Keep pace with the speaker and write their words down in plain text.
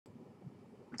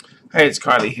Hey, it's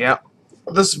Kylie here.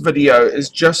 This video is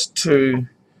just to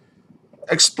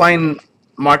explain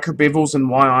MicroBevels and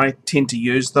why I tend to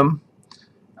use them.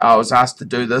 I was asked to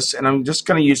do this, and I'm just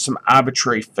going to use some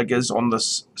arbitrary figures on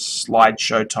this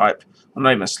slideshow type. Well,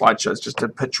 not even a slideshow, it's just a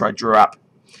picture I drew up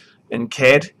in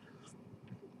CAD.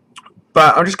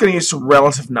 But I'm just going to use some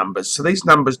relative numbers. So these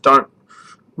numbers don't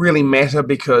really matter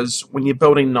because when you're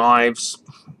building knives,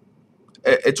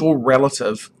 it's all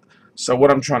relative. So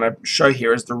what I'm trying to show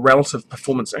here is the relative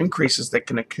performance increases that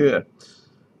can occur.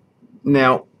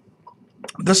 Now,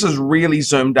 this is really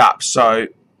zoomed up. So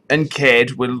in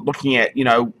CAD, we're looking at,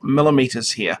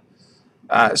 millimeters here.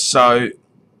 So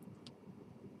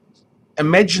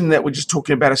imagine that we're just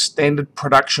talking about a standard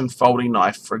production folding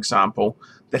knife, for example,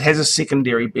 that has a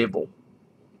secondary bevel.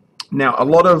 Now, a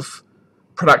lot of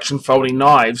production folding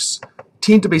knives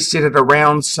tend to be set at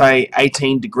around, say,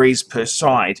 18 degrees per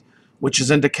side, which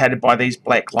is indicated by these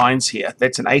black lines here.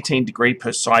 That's an 18 degree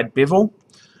per side bevel.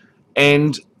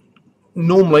 And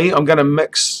normally I'm going to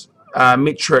mix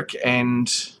metric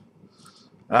and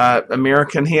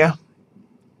American here.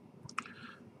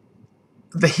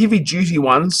 The heavy duty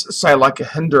ones, say like a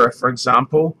Hinderer for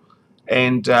example,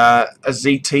 and a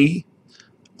ZT,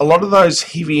 a lot of those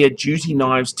heavier duty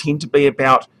knives tend to be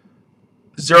about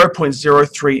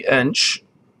 0.03 inch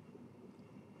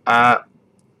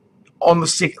on the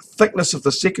thickness of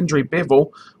the secondary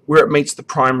bevel where it meets the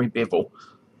primary bevel.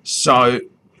 So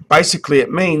basically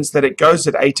it means that it goes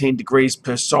at 18 degrees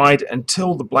per side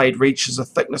until the blade reaches a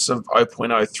thickness of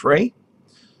 0.03,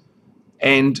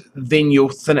 and then you'll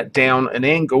thin it down an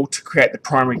angle to create the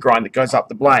primary grind that goes up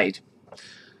the blade.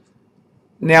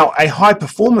 Now, a high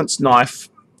performance knife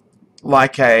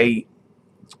like a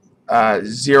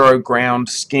zero ground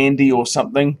Scandi or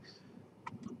something,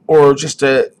 or just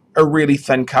a really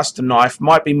thin custom knife,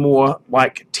 might be more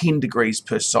like 10 degrees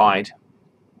per side,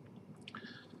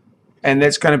 and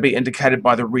that's going to be indicated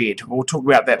by the red. We'll talk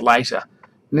about that later.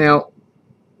 Now,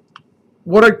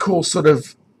 what I'd call sort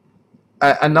of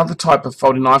another type of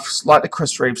folding knife, like the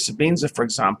Chris Reeves Sebenza for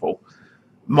example,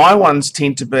 my ones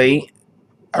tend to be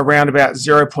around about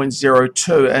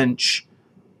 0.02 inch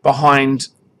behind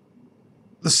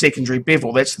the secondary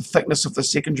bevel. That's the thickness of the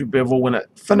secondary bevel when it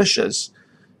finishes,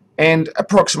 and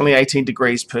approximately 18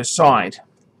 degrees per side.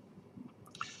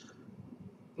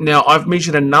 Now, I've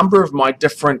measured a number of my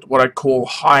different, what I'd call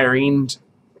higher end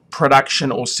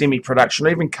production or semi-production, or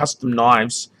even custom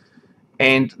knives,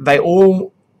 and they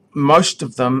all, most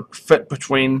of them, fit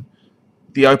between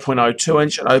the 0.02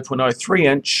 inch and 0.03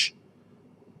 inch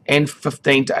and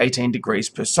 15 to 18 degrees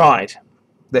per side.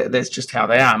 That's just how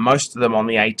they are, most of them on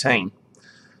the 18.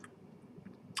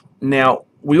 Now,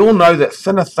 we all know that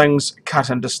thinner things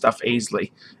cut into stuff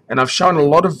easily, and I've shown a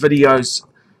lot of videos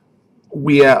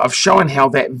where I've shown how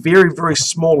that very, very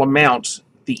small amount,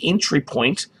 the entry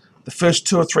point, the first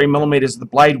 2 or 3 millimeters of the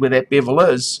blade where that bevel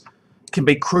is, can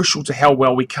be crucial to how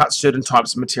well we cut certain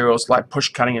types of materials like push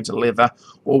cutting into leather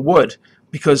or wood,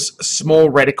 because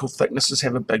small radical thicknesses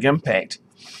have a big impact.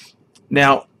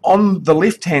 Now, on the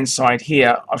left hand side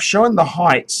here, I've shown the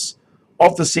heights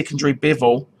of the secondary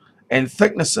bevel and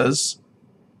thicknesses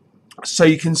so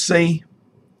you can see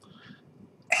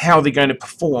how they're going to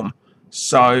perform.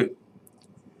 So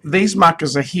these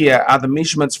markers are here are the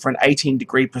measurements for an 18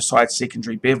 degree per side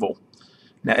secondary bevel.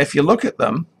 Now, if you look at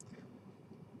them,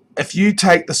 if you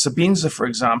take the Sebenza for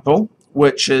example,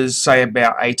 which is say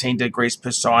about 18 degrees per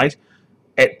side,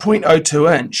 at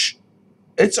 0.02 inch,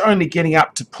 it's only getting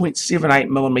up to 0.78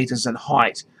 millimeters in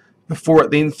height before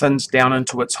it then thins down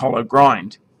into its hollow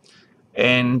grind.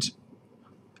 And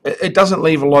it doesn't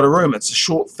leave a lot of room. It's a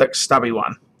short, thick, stubby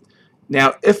one.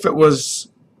 Now, if it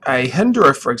was a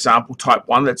Hinderer, for example, type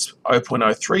 1, that's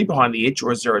 0.03 behind the edge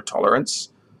or a zero tolerance,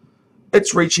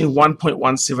 it's reaching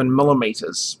 1.17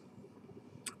 millimeters.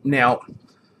 Now,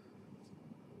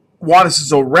 why this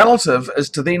is all relative is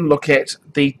to then look at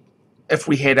if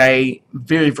we had a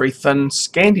very, very thin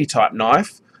Scandi type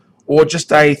knife, or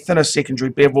just a thinner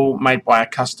secondary bevel made by a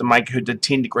custom maker who did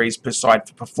 10 degrees per side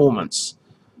for performance.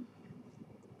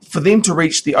 For them to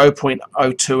reach the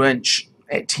 0.02 inch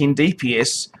at 10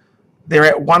 DPS, they're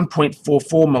at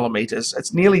 1.44 millimeters.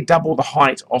 It's nearly double the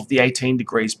height of the 18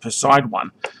 degrees per side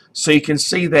one. So you can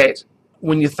see that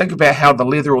when you think about how the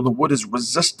leather or the wood is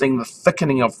resisting the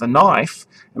thickening of the knife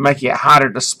and making it harder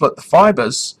to split the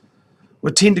fibers,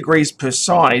 with 10 degrees per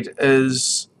side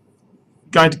is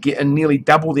going to get a nearly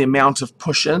double the amount of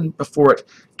push in before it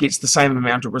gets the same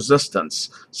amount of resistance.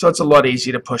 So it's a lot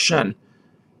easier to push in.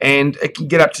 And it can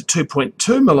get up to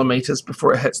 2.2 millimeters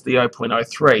before it hits the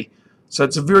 0.03. So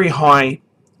it's a very high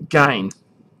gain.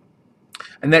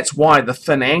 And that's why the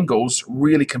thin angles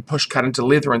really can push cut into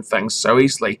leather and things so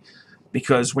easily,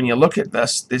 because when you look at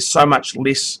this, there's so much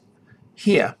less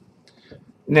here.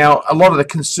 Now, a lot of the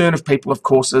concern of people, of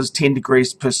course, is 10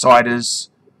 degrees per side is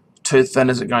too thin,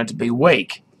 is it going to be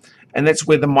weak? And that's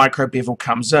where the micro bevel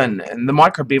comes in. And the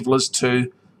micro bevel is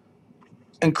to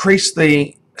increase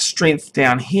the strength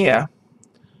down here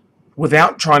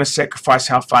without trying to sacrifice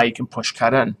how far you can push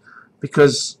cut in.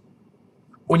 Because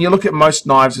when you look at most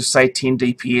knives of, say, 10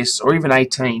 DPS or even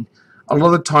 18, a lot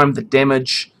of the time the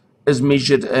damage is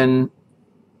measured in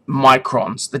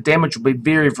microns. The damage will be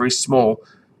very, very small,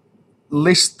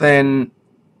 less than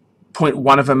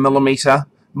 0.1 of a millimeter,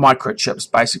 microchips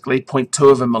basically,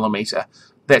 0.2 of a millimeter,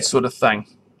 that sort of thing.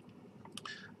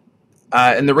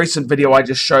 In the recent video I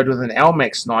just showed with an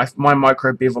Almax knife, my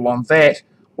micro bevel on that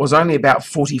was only about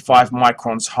 45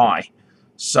 microns high.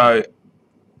 So,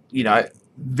 you know,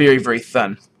 very, very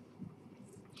thin.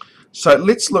 So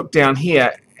let's look down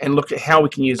here and look at how we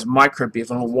can use micro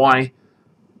bevel and why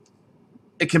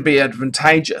it can be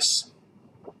advantageous.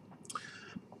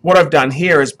 What I've done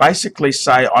here is basically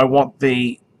say I want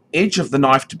the edge of the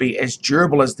knife to be as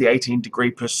durable as the 18 degree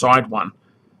per side one.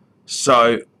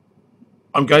 So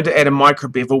I'm going to add a micro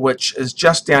bevel, which is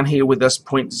just down here where this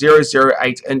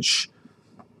 0.008 inch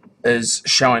is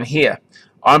shown here.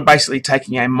 I'm basically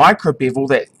taking a micro bevel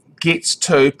that gets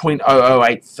to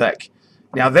 0.008 thick.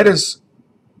 Now that is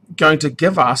going to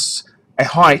give us a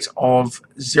height of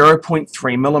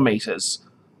 0.3 millimeters,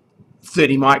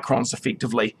 30 microns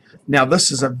effectively. Now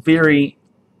this is a very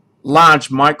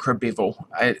large micro bevel.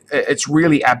 It's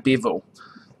really a bevel,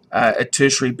 a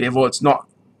tertiary bevel. It's not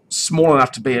small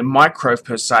enough to be a micro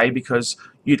per se, because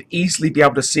you'd easily be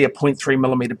able to see a 0.3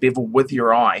 millimeter bevel with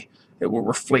your eye. It will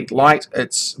reflect light.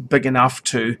 It's big enough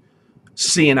to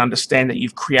see and understand that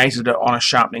you've created it on a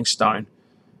sharpening stone.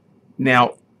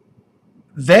 Now,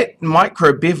 that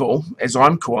micro bevel, as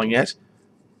I'm calling it,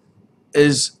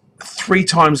 is 3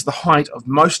 times the height of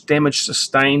most damage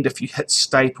sustained if you hit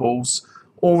staples,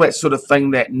 all that sort of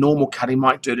thing that normal cutting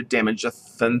might do to damage a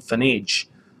thin edge.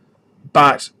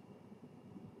 But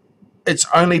it's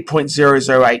only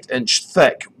 0.008 inch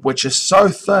thick, which is so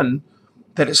thin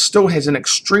that it still has an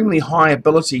extremely high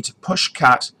ability to push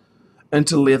cut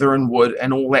into leather and wood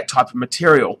and all that type of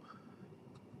material.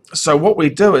 So what we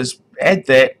do is add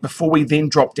that before we then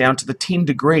drop down to the 10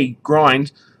 degree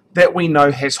grind that we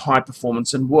know has high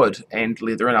performance in wood and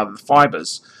leather and other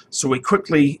fibers. So we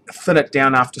quickly thin it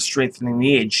down after strengthening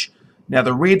the edge. Now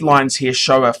the red lines here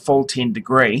show a full 10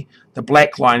 degree. The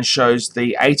black line shows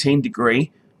the 18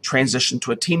 degree transition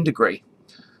to a 10 degree.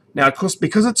 Now, of course,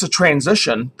 because it's a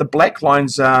transition, the black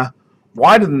lines are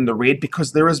wider than the red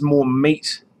because there is more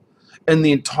meat in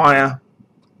the entire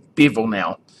bevel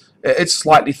now. It's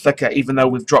slightly thicker even though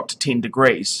we've dropped to 10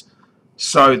 degrees.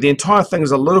 So the entire thing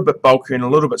is a little bit bulkier and a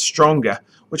little bit stronger,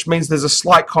 which means there's a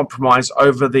slight compromise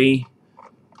over the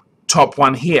top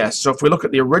one here. So if we look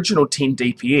at the original 10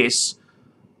 DPS,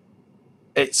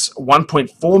 it's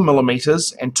 1.4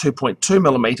 millimeters and 2.2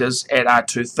 millimeters at our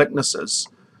two thicknesses.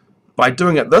 By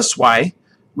doing it this way,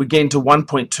 we get into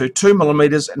 1.22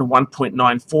 millimeters and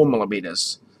 1.94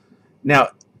 millimeters. Now,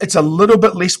 it's a little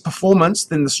bit less performance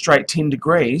than the straight 10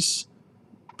 degrees,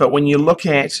 but when you look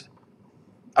at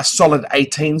a solid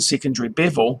 18 secondary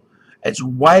bevel, it's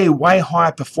way, way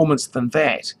higher performance than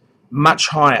that, much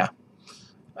higher.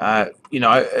 You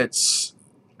know, it's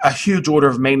a huge order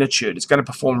of magnitude. It's going to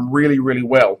perform really, really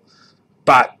well,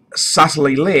 but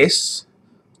subtly less,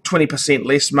 20%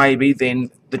 less maybe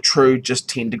than the true just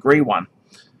 10 degree one.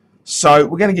 So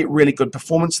we're going to get really good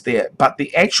performance there, but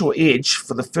the actual edge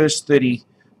for the first 30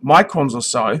 microns or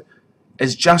so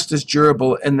is just as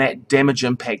durable in that damage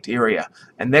impact area,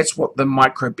 and that's what the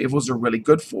micro bevels are really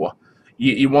good for.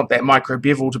 You want that micro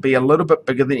bevel to be a little bit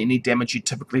bigger than any damage you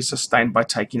typically sustain by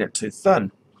taking it too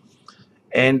thin,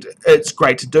 and it's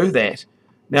great to do that.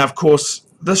 Now, of course,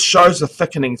 this shows a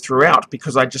thickening throughout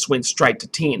because I just went straight to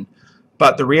 10,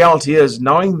 but the reality is,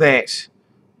 knowing that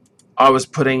I was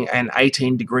putting an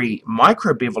 18 degree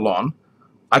micro bevel on,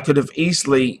 I could have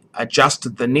easily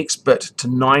adjusted the next bit to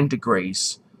 9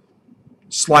 degrees,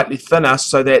 slightly thinner,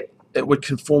 so that it would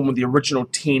conform with the original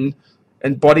 10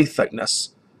 in body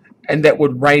thickness, and that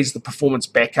would raise the performance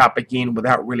back up again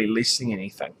without really lessening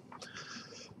anything.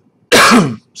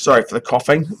 Sorry for the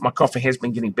coughing. My coughing has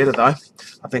been getting better though.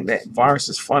 I think that virus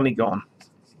is finally gone.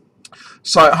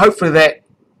 So hopefully that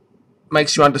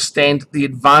makes you understand the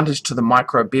advantage to the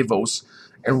micro bevels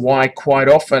and why quite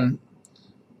often,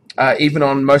 even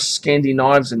on most Scandi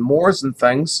knives and Moras and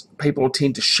things, people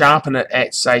tend to sharpen it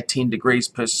at, say, 10 degrees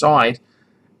per side,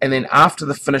 and then after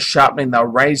the finished sharpening they'll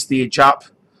raise the edge up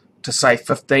to say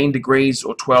 15 degrees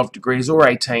or 12 degrees or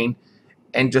 18,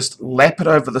 and just lap it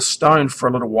over the stone for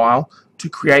a little while to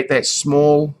create that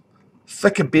small,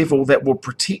 thicker bevel that will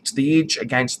protect the edge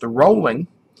against the rolling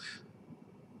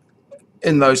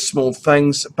in those small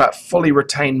things, but fully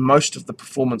retain most of the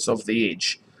performance of the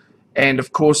edge. And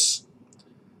of course,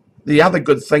 the other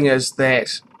good thing is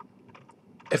that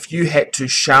if you had to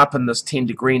sharpen this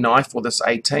 10-degree knife or this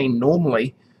 18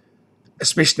 normally,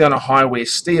 especially on a high wear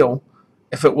steel,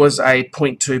 if it was a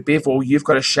 0.2 bevel, you've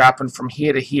got to sharpen from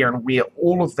here to here and wear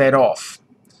all of that off,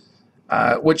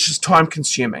 which is time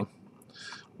consuming.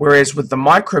 Whereas with the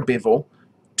micro bevel,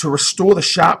 to restore the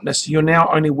sharpness, you're now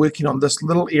only working on this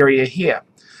little area here.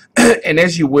 And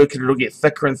as you work it, it'll get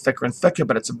thicker and thicker and thicker,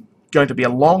 but it's going to be a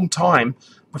long time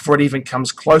before it even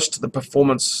comes close to the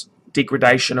performance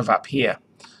degradation of up here.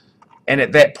 And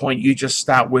at that point, you just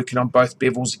start working on both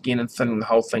bevels again and thinning the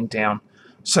whole thing down.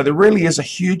 So there really is a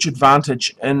huge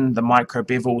advantage in the micro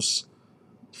bevels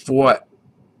for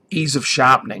ease of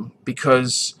sharpening,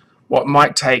 because what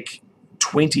might take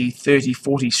 20, 30,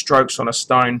 40 strokes on a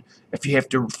stone, if you have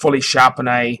to fully sharpen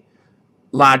a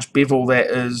large bevel that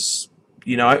is,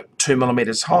 2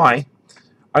 millimeters high,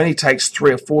 only takes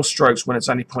 3 or 4 strokes when it's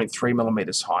only 0.3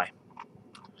 millimeters high.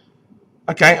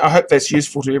 Okay, I hope that's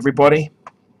useful to everybody.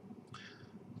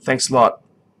 Thanks a lot.